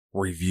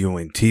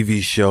reviewing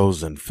TV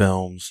shows and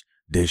films,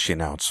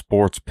 dishing out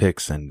sports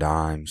picks and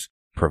dimes,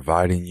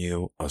 providing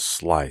you a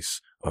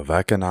slice of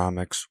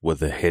economics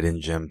with a hidden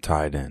gem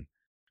tied in.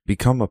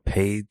 Become a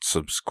paid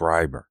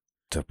subscriber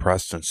to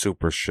Preston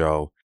Super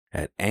Show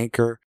at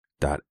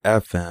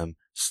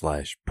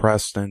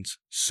anchor.fm/Preston's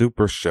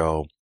Super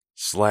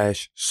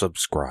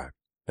Show/subscribe.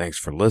 Thanks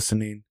for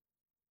listening,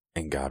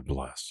 and God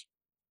bless.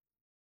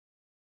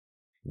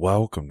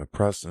 Welcome to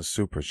Preston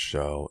Super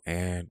Show,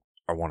 and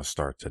I want to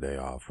start today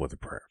off with a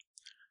prayer.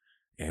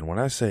 And when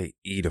I say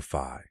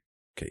edify,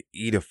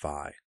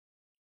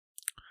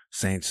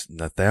 Saints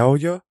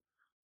Nathalia,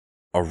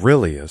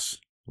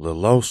 Aurelius,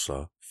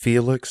 Lilosa,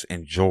 Felix,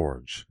 and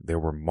George, they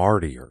were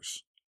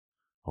martyrs.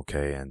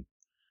 And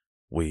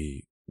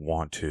we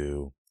want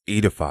to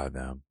edify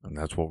them, and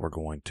that's what we're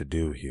going to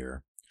do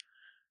here.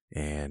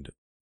 And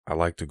I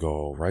like to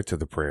go right to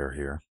the prayer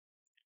here.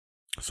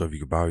 So if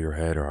you could bow your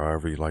head or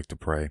however you like to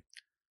pray.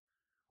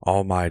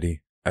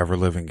 Almighty,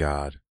 ever-living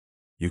God,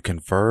 you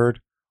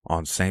conferred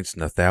on Saints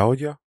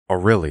Nathalia,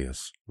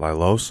 Aurelius,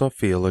 Lilosa,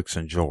 Felix,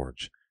 and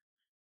George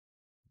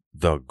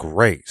the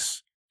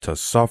grace to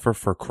suffer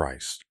for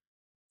Christ.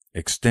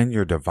 Extend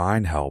your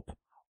divine help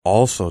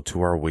also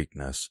to our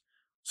weakness,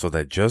 so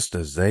that just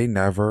as they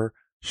never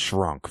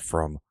shrunk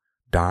from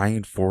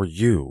dying for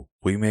you,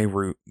 we may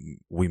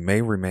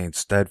remain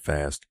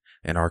steadfast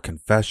in our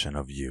confession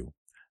of you.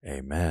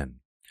 Amen.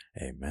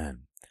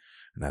 Amen.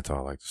 And that's how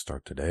I like to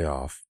start today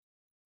off.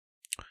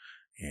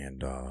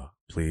 And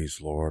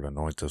please, Lord,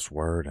 anoint this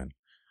word and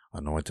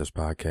anoint this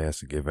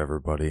podcast and give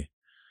everybody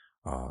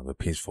the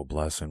peaceful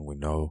blessing we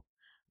know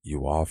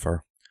you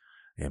offer.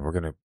 And we're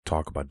going to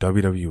talk about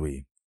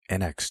WWE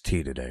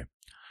NXT today.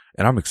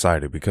 And I'm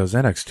excited because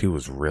NXT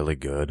was really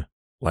good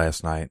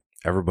last night.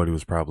 Everybody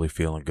was probably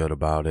feeling good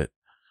about it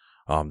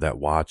that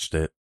watched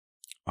it.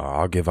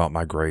 I'll give out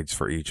my grades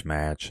for each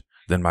match,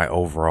 then my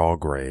overall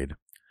grade.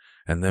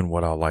 And then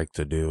what I like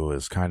to do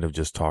is kind of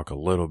just talk a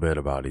little bit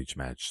about each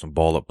match, some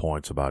bullet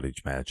points about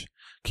each match,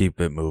 keep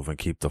it moving,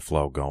 keep the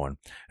flow going.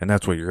 And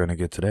that's what you're going to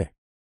get today.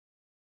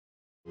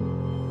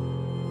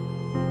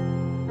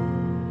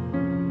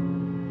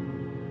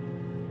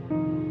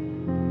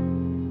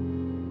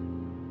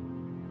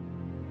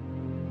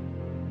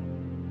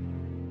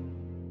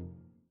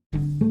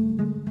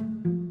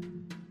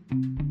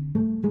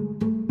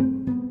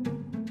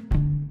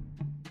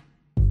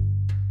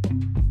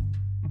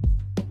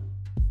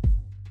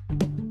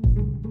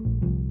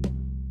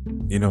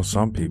 You know,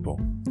 some people,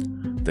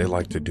 they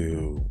like to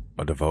do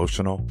a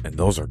devotional, and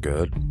those are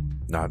good.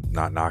 Not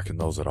knocking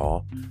those at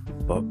all.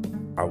 But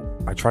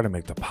I try to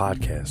make the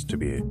podcast to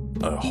be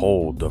a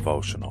whole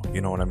devotional.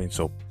 You know what I mean?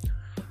 So,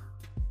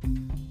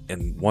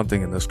 and one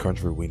thing in this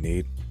country we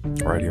need,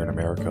 right here in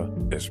America,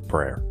 is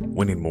prayer.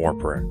 We need more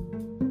prayer.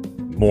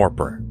 More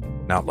prayer,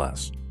 not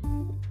less.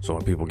 So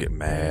when people get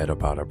mad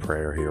about a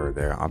prayer here or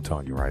there, I'm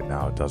telling you right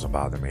now, it doesn't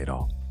bother me at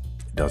all.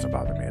 It doesn't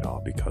bother me at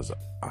all because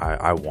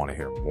I want to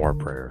hear more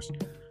prayers.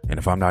 And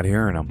if I'm not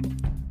hearing them,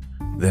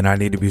 then I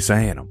need to be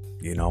saying them.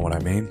 You know what I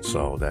mean?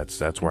 So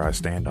that's where I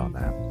stand on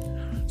that.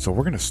 So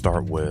we're going to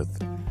start with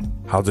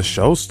how the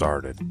show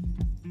started.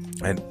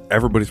 And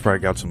everybody's probably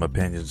got some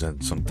opinions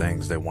and some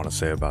things they want to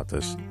say about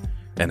this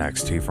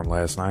NXT from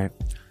last night.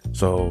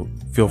 So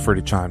feel free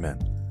to chime in.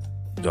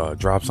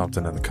 Drop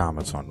something in the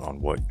comments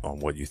on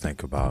what you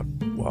think about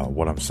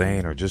what I'm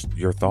saying or just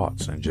your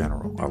thoughts in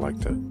general. I like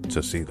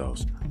to see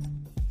those.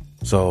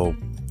 So,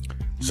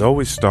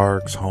 Zoe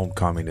Stark's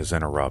homecoming is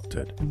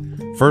interrupted.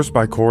 First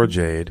by Cora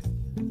Jade,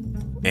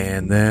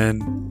 and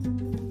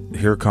then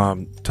here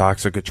come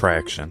Toxic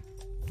Attraction.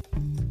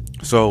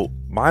 So,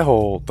 my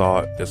whole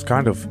thought is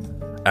kind of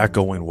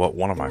echoing what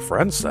one of my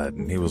friends said,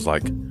 and he was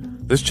like,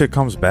 this chick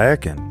comes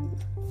back and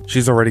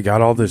she's already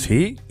got all this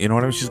heat? You know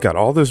what I mean? She's got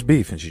all this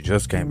beef and she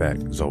just came back,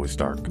 Zoe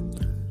Stark.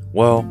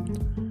 Well,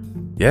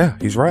 yeah,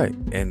 he's right.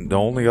 And the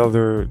only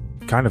other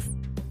kind of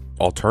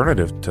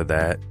alternative to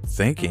that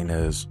thinking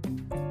is,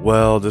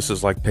 well, this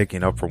is like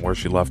picking up from where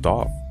she left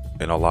off.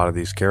 And a lot of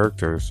these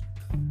characters,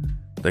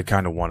 they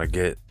kind of want to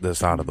get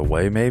this out of the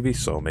way maybe.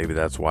 So maybe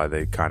that's why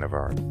they kind of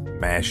are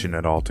mashing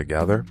it all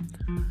together.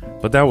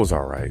 But that was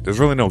all right. There's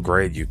really no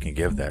grade you can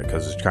give that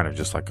because it's kind of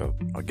just like a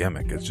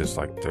gimmick. It's just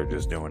like they're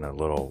just doing a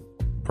little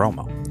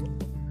promo.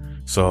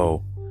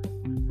 So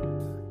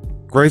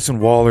Grayson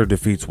Waller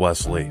defeats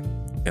Wes Lee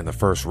in the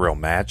first real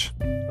match.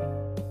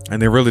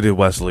 And they really did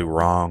Wes Lee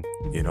wrong.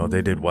 You know,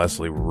 they did Wes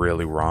Lee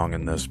really wrong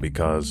in this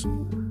because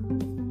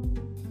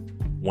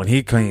when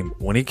he came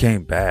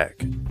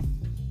back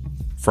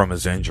from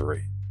his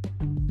injury,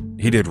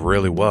 he did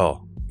really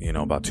well,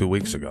 about 2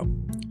 weeks ago.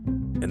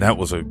 And that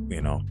was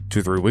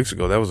 2-3 weeks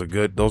ago,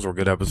 those were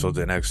good episodes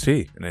of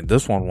NXT. And then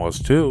this one was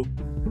too.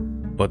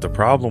 But the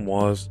problem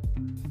was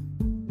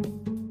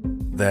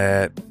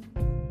that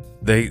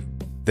they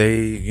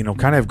kind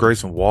of have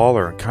Grayson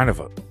Waller in kind of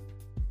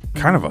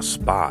a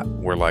spot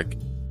where like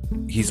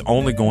he's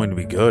only going to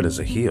be good as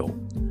a heel.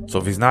 So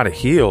if he's not a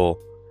heel,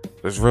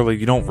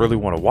 you don't really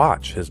want to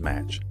watch his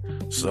match.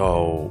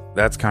 So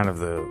that's kind of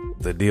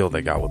the deal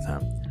they got with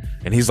him.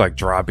 And he's like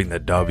dropping the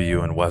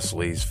W in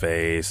Wesley's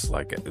face,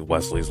 like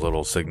Wesley's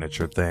little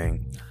signature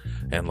thing,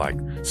 and like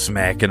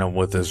smacking him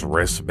with his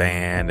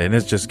wristband, and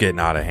it's just getting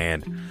out of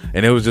hand.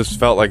 And it was just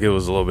felt like it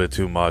was a little bit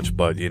too much,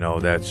 but you know,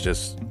 that's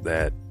just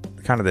that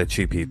kind of that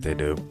cheap heat they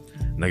do.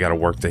 And they got to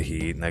work the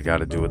heat, and they got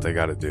to do what they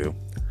got to do.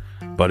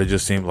 But it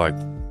just seemed like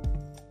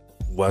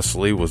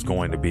Wesley was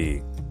going to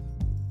be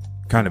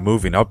kind of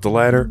moving up the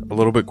ladder a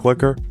little bit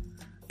quicker,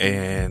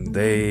 and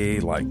they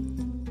like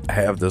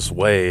have this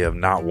way of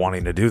not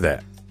wanting to do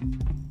that.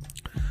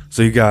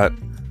 So you got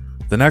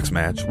the next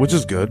match, which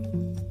is good.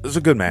 It's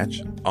a good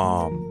match.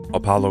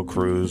 Apollo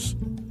Crews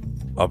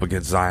up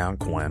against Xyon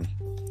Quinn.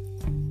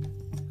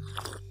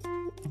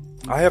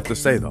 I have to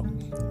say though,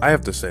 I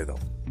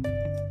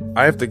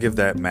have to give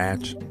that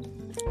match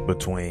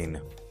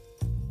between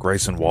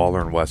Grayson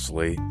Waller and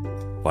Wesley,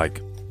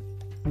 like,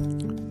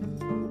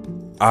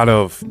 out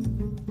of,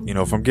 you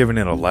know, if I'm giving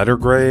it a letter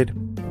grade,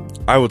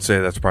 I would say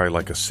that's probably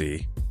like a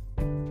C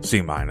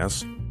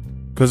minus,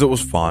 because it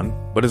was fun,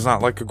 but it's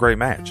not like a great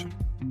match.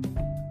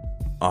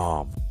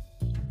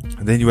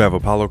 And then you have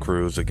Apollo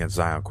Crews against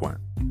Xyon Quinn.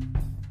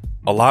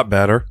 A lot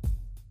better,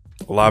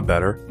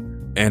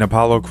 and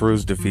Apollo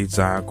Crews defeats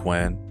Xyon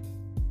Quinn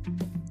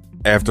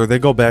after they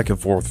go back and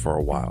forth for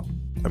a while.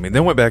 I mean, they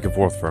went back and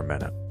forth for a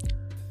minute,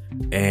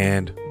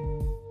 and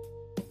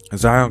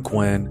Xyon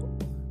Quinn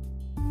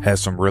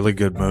has some really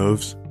good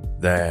moves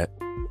that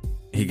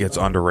he gets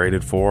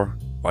underrated for.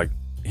 Like,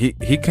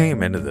 he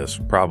came into this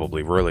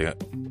probably really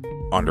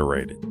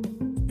underrated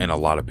in a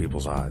lot of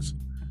people's eyes,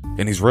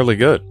 and he's really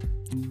good.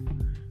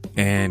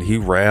 And he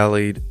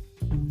rallied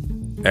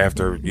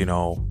after, you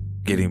know,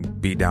 getting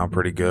beat down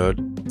pretty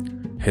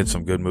good, hit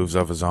some good moves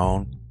of his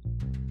own.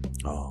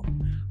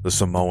 The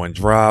Samoan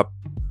drop,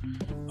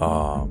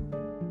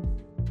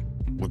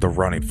 with the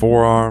running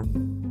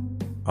forearm.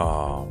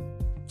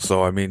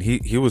 So, I mean,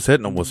 he was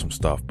hitting him with some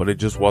stuff, but it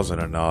just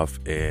wasn't enough,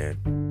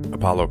 and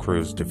Apollo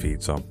Crews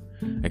defeats him.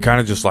 And kind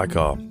of just like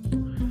a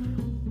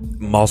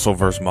muscle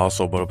versus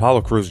muscle, but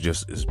Apollo Crews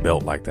just is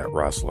built like that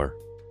wrestler.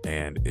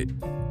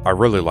 And I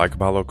really like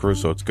Apollo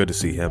Crews, so it's good to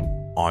see him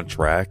on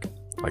track,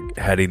 like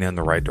heading in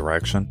the right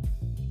direction.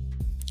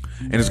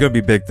 And it's going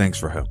to be big things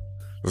for him.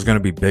 There's going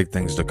to be big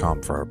things to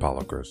come for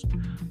Apollo Crews.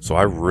 So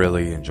I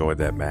really enjoyed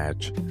that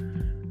match.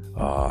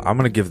 I'm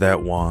going to give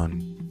that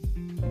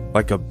one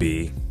like a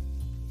B.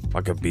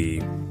 Like a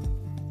B.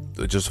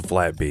 Just a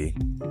flat B.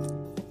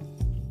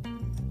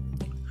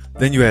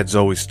 Then you had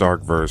Zoe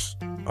Stark versus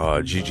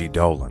Gigi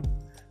Dolan.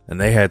 And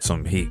they had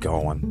some heat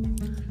going.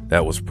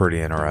 That was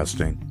pretty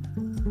interesting.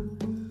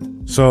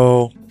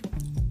 So,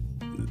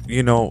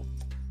 you know,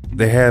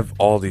 they have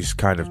all these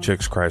kind of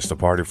chicks crash the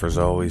party for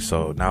Zoe,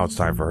 so now it's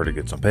time for her to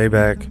get some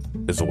payback,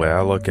 is the way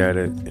I look at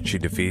it. And she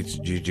defeats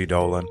Gigi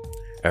Dolan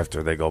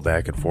after they go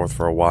back and forth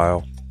for a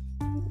while.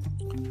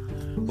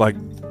 Like,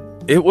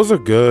 it was a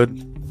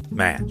good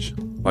match.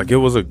 But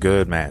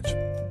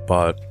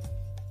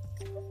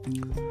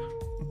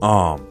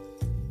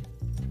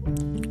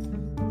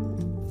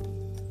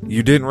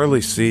you didn't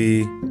really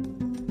see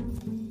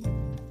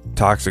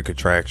Toxic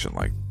Attraction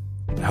like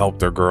help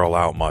their girl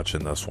out much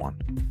in this one.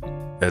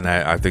 And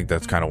I think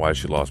that's kind of why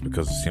she lost,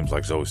 because it seems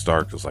like Zoe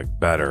Stark is like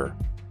better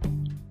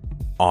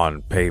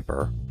on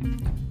paper.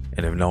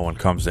 And if no one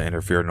comes to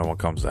interfere, no one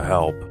comes to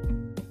help,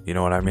 you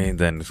know what I mean?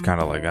 Then it's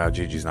kind of like,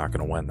 Gigi's not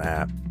going to win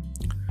that.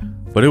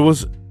 But it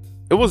was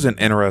an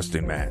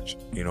interesting match.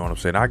 You know what I'm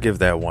saying? I give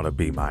that one a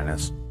B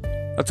minus.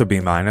 That's a B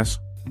minus.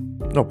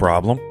 No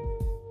problem.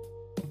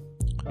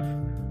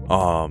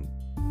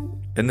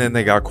 And then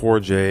they got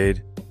Cora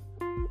Jade,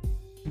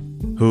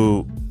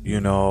 who, you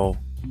know,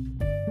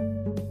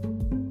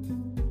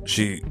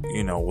 she,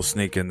 you know, will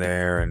sneak in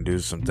there and do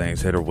some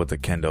things, hit her with a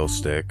kendo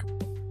stick,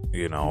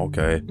 you know,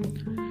 okay.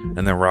 And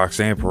then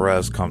Roxanne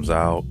Perez comes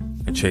out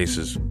and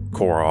chases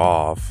Cora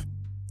off.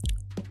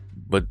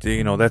 But,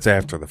 you know, that's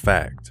after the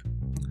fact.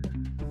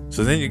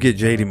 So then you get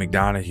JD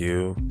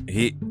McDonough.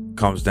 He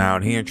comes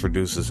down, he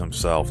introduces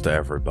himself to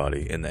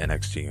everybody in the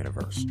NXT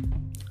universe.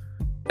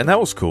 And that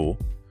was cool.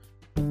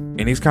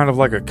 And he's kind of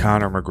like a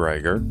Conor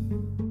McGregor,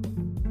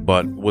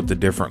 but with a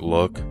different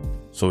look.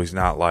 So he's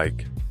not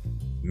like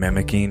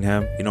mimicking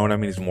him. You know what I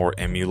mean? He's more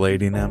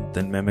emulating him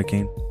than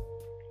mimicking.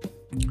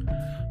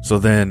 So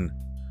then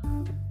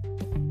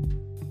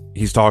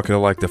he's talking to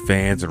like the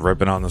fans and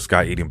ripping on this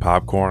guy eating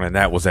popcorn. And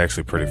that was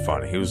actually pretty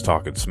funny. He was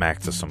talking smack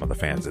to some of the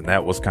fans. And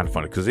that was kind of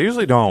funny, because they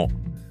usually don't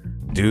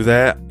do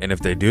that. And if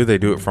they do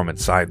it from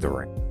inside the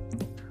ring.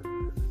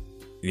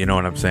 You know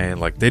what I'm saying?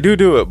 Like, they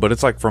do it, but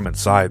it's like from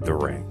inside the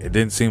ring. It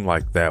didn't seem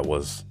like that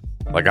was,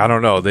 like, I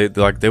don't know.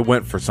 They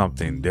went for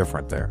something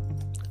different there.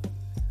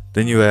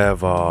 Then you have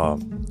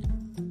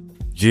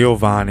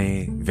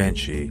Giovanni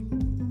Vinci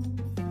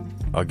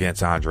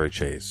against Andre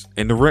Chase.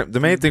 And the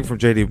main thing from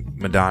JD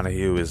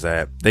McDonough is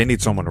that they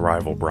need someone to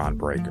rival Bron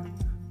Breakker.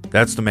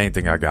 That's the main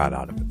thing I got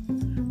out of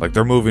it. Like,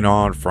 they're moving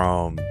on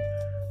from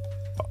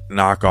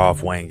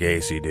knockoff Wayne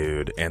Gacy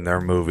dude, and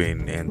they're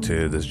moving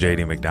into this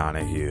JD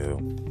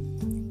McDonough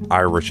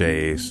Irish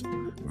Ace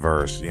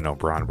versus, you know,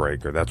 Bron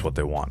Breakker. That's what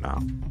they want now.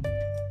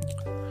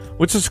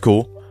 which is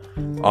cool.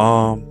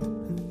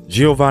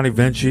 Giovanni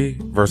Vinci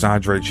versus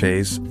Andre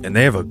Chase, and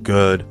they have a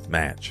good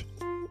match.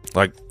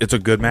 Like, it's a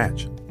good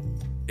match.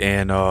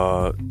 And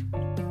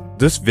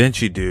this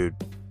Vinci dude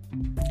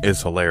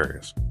is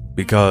hilarious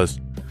because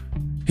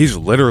he's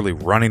literally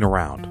running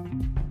around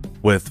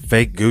with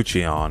fake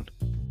Gucci on,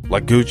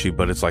 like Gucci,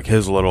 but it's like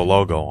his little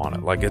logo on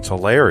it. Like, it's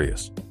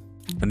hilarious.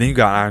 And then you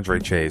got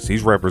Andre Chase.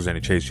 He's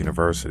representing Chase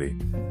University.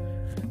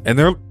 And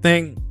their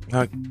thing,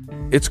 like,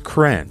 it's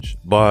cringe,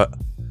 but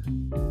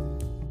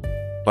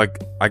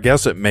like, I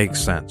guess it makes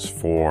sense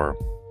for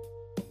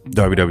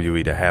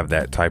WWE to have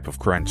that type of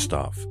cringe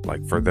stuff,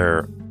 like, for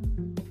their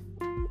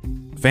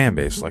fan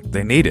base. Like,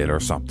 they need it or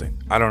something.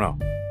 I don't know.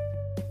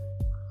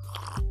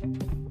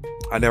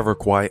 I never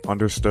quite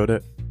understood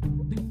it,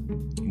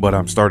 but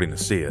I'm starting to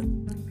see it.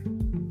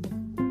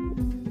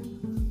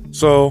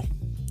 So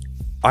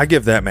I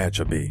give that match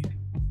a B,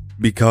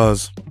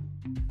 because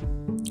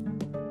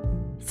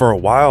for a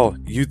while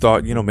you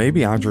thought,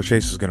 maybe Andre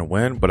Chase is going to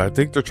win, but I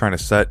think they're trying to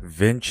set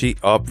Vinci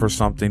up for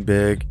something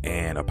big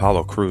and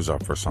Apollo Crews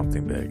up for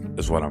something big,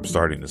 is what I'm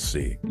starting to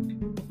see.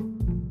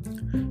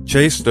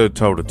 Chase stood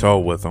toe to toe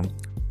with him.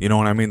 You know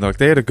what I mean? Like,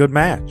 they had a good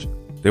match.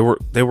 They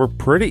were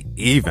pretty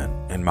even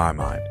in my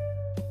mind.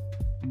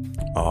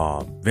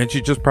 Vinci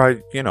just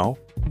probably,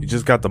 he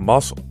just got the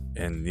muscle,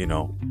 and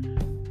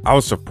I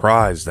was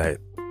surprised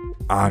that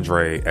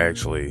Andre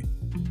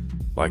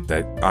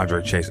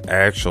Chase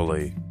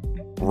actually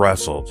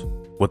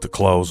wrestled with the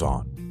clothes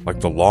on,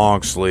 like the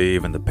long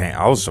sleeve and the pants.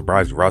 I was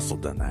surprised he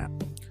wrestled in that,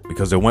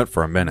 because it went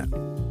for a minute.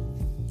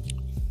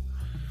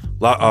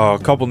 A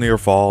couple near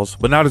falls,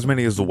 but not as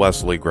many as the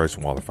Wesley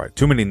Grayson Waller fight.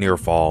 Too many near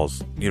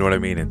falls, you know what I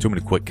mean, and too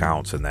many quick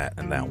counts in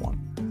that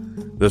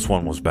one. This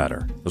one was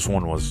better. This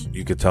one was,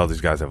 you could tell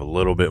these guys have a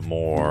little bit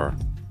more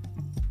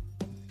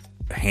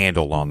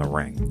handle on the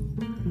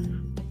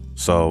ring.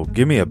 So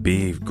give me a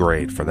B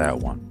grade for that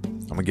one.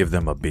 I'm gonna give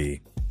them a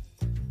B.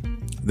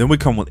 Then we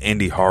come with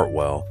Indy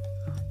Hartwell.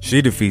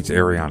 She defeats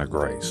Ariana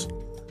Grace.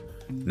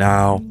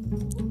 Now,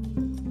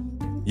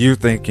 you're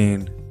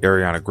thinking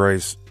Ariana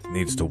Grace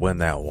needs to win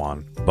that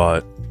one,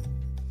 but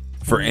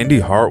for Indy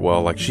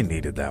Hartwell, like, she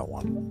needed that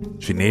one.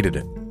 She needed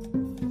it.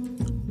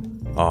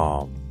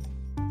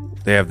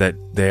 They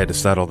had to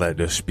settle that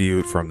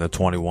dispute from the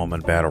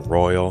 20-woman battle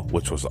royal,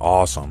 which was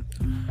awesome.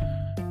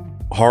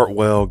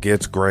 Hartwell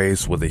gets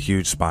Grace with a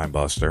huge spine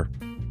buster,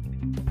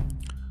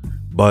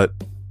 but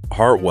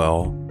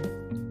Hartwell,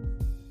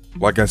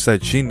 like I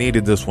said, she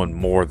needed this one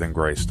more than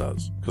Grace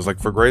does. Because, like,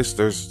 for Grace,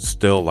 there's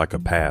still, like, a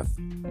path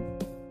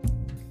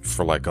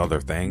for, like, other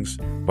things.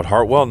 But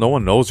Hartwell, no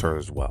one knows her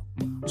as well.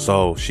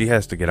 So she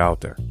has to get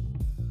out there.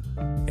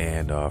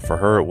 And for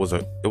her, it was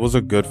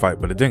a good fight,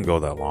 but it didn't go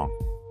that long.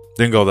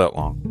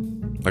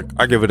 Like,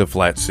 I give it a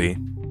flat C.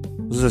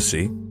 This is a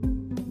C.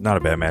 Not a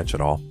bad match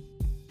at all.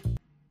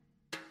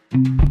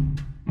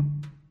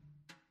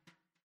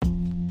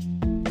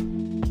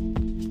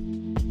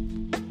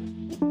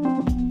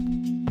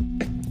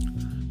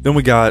 Then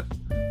we got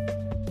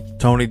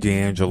Tony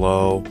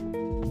D'Angelo,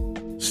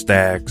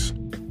 Stax,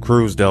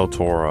 Cruz Del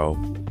Toro,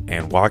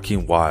 and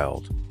Joaquin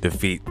Wilde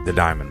defeat the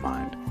Diamond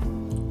Mine.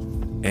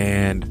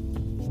 And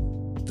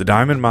the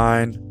Diamond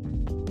Mine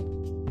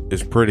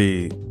is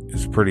pretty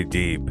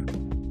deep,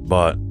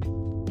 but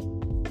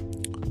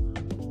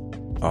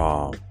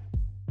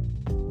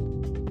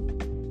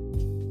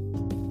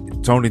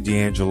Tony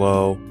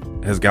D'Angelo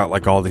has got,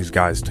 like, all these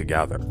guys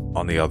together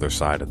on the other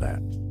side of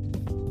that.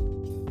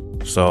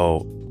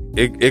 So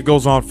it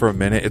goes on for a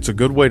minute. It's a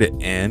good way to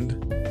end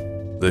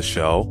the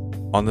show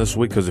on this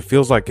week, because it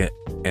feels like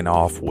an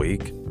off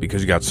week,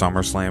 because you got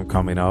SummerSlam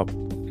coming up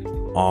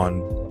on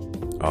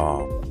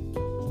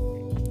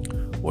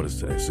what is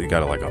today? So you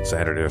got it, like, on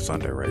Saturday or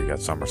Sunday, right? You got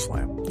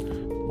SummerSlam.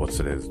 What's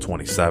today? The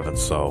 27th.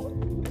 So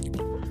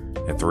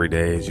in 3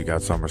 days you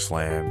got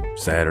SummerSlam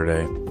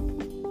Saturday.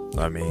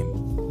 I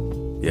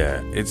mean,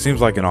 yeah, it seems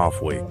like an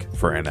off week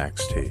for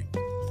NXT,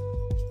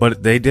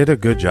 but they did a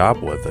good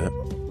job with it.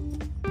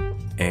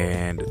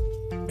 And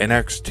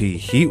NXT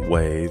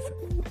Heatwave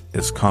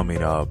is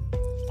coming up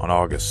on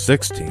August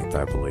 16th,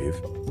 I believe.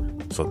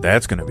 So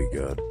that's going to be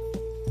good.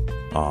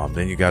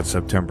 Then you got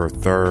September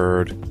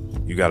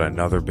 3rd. You got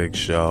another big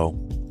show.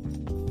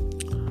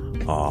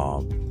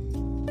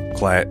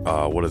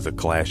 What is it?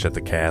 Clash at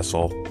the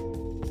Castle,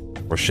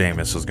 where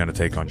Sheamus is going to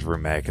take on Drew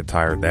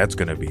McIntyre. That's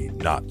going to be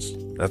nuts.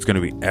 That's going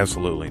to be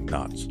absolutely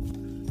nuts.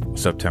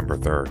 September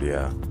 3rd,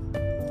 yeah.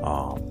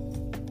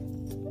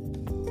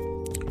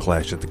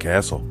 Clash at the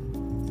Castle.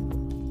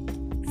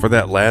 For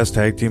that last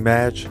tag team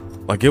match,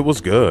 like, it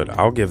was good.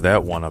 I'll give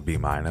that one a B-.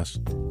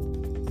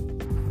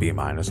 B-,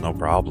 no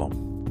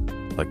problem.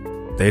 Like,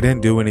 they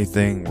didn't do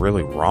anything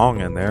really wrong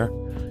in there.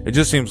 It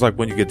just seems like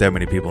when you get that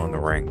many people in the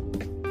ring,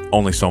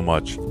 only so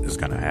much is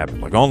going to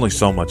happen. Like, only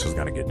so much is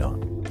going to get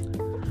done.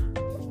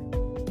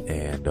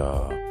 And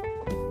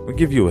we'll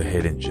give you a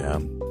hidden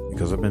gem,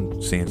 because I've been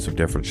seeing some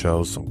different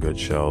shows, some good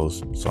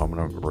shows. So I'm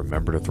going to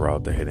remember to throw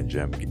out the hidden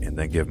gem and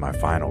then give my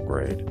final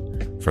grade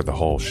for the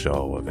whole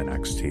show of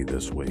NXT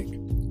this week.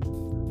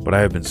 but I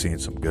have been seeing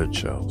some good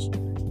shows.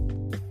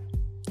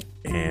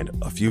 And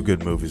a few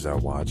good movies I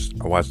watched.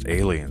 I watched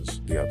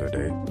Aliens the other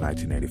day,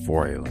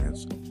 1984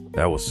 Aliens.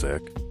 That was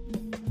sick.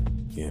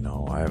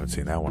 I haven't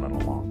seen that one in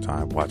a long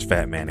time. Watched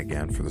Fat Man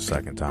again for the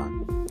second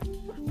time.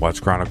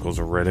 Watched Chronicles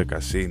of Riddick. I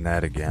seen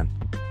that again.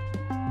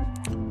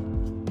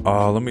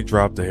 Let me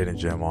drop the hidden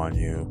gem on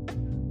you.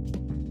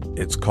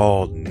 It's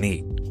called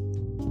Neat.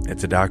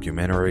 It's a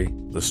documentary,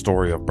 the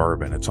story of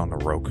bourbon. It's on the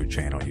Roku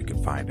channel. You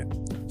can find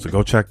it. So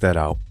go check that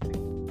out.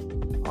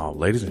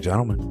 Ladies and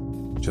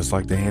gentlemen, just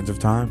like the hands of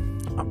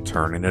time, I'm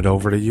turning it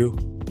over to you.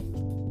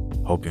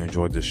 Hope you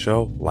enjoyed this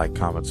show. Like,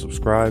 comment,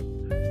 subscribe.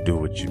 Do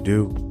what you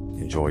do.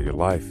 Enjoy your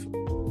life.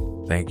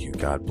 Thank you.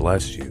 God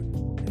bless you.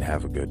 And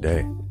have a good day.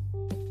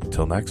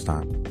 Until next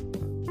time.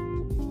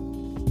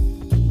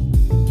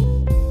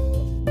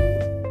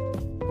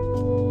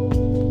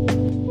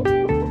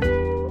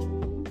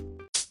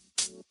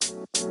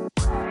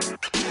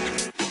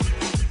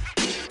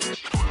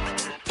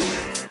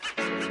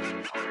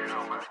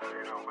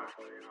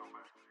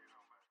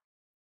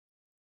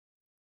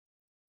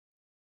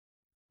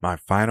 My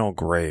final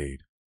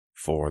grade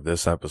for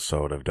this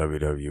episode of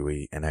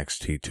WWE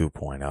NXT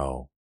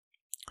 2.0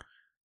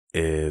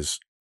 is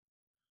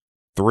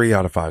 3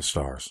 out of 5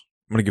 stars.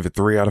 I'm going to give it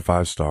 3 out of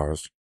 5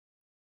 stars.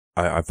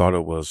 I thought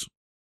it was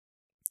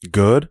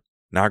good,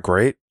 not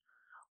great,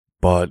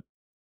 but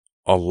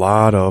a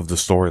lot of the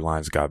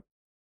storylines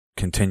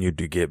continued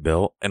to get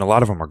built, and a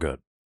lot of them are good.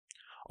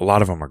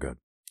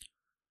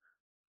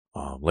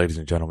 Ladies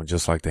and gentlemen,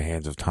 just like the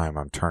hands of time,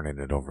 I'm turning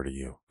it over to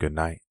you. Good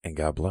night, and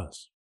God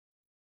bless.